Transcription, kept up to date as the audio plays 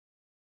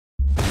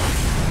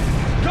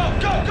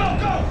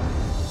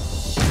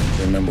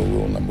Remember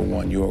rule number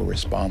one, you are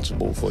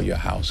responsible for your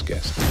house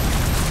guest.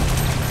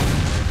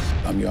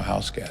 I'm your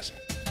house guest.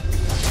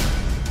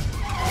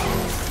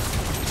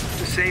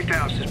 The safe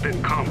house has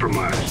been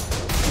compromised.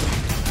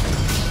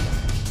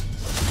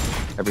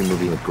 Every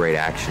movie with great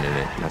action in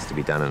it has to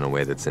be done in a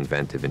way that's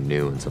inventive and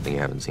new and something you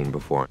haven't seen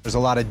before. There's a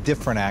lot of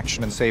different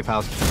action in Safe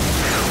House.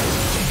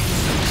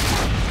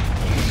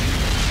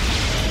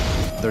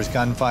 There's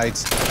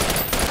gunfights,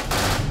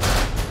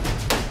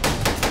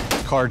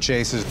 car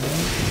chases.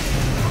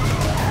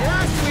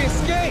 Yes, we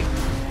escaped!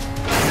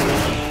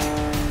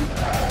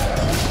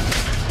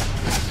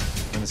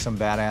 And some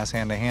badass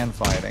hand-to-hand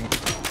fighting.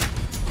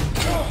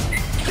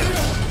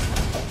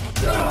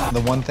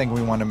 The one thing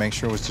we wanted to make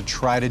sure was to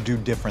try to do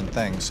different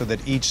things so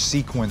that each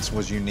sequence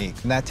was unique.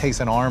 And that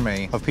takes an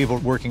army of people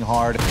working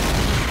hard.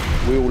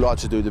 We all like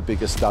to do the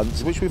bigger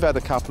stunts, which we've had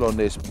a couple on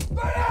this.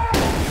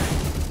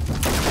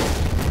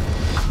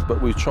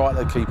 But we try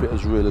to keep it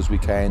as real as we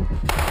can.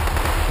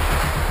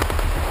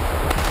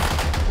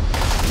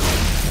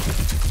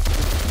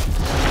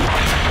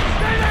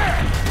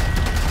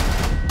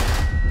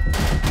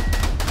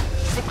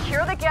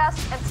 Secure the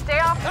guests and stay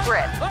off the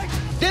grid.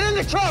 Get in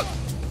the trunk!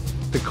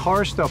 The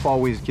car stuff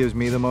always gives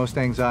me the most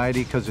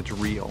anxiety because it's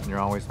real. And you're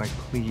always like,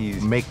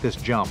 please, make this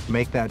jump,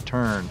 make that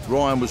turn.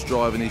 Ryan was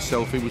driving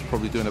himself. He was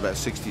probably doing about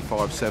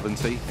 65,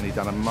 70, and he'd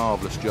done a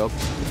marvellous job.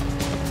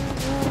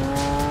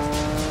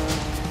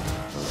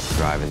 I was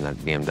driving that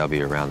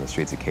BMW around the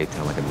streets of Cape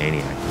Town like a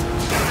maniac.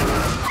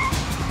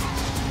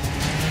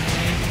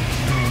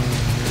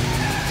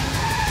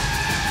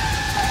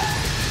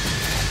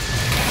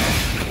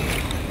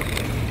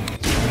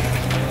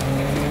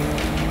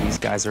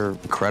 Guys are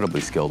incredibly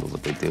skilled at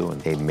what they do,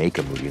 and they make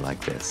a movie like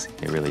this.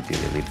 They really do.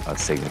 They leave a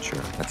signature.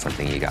 That's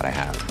something you gotta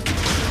have.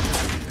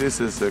 This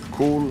is a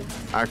cool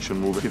action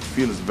movie. It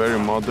feels very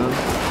modern.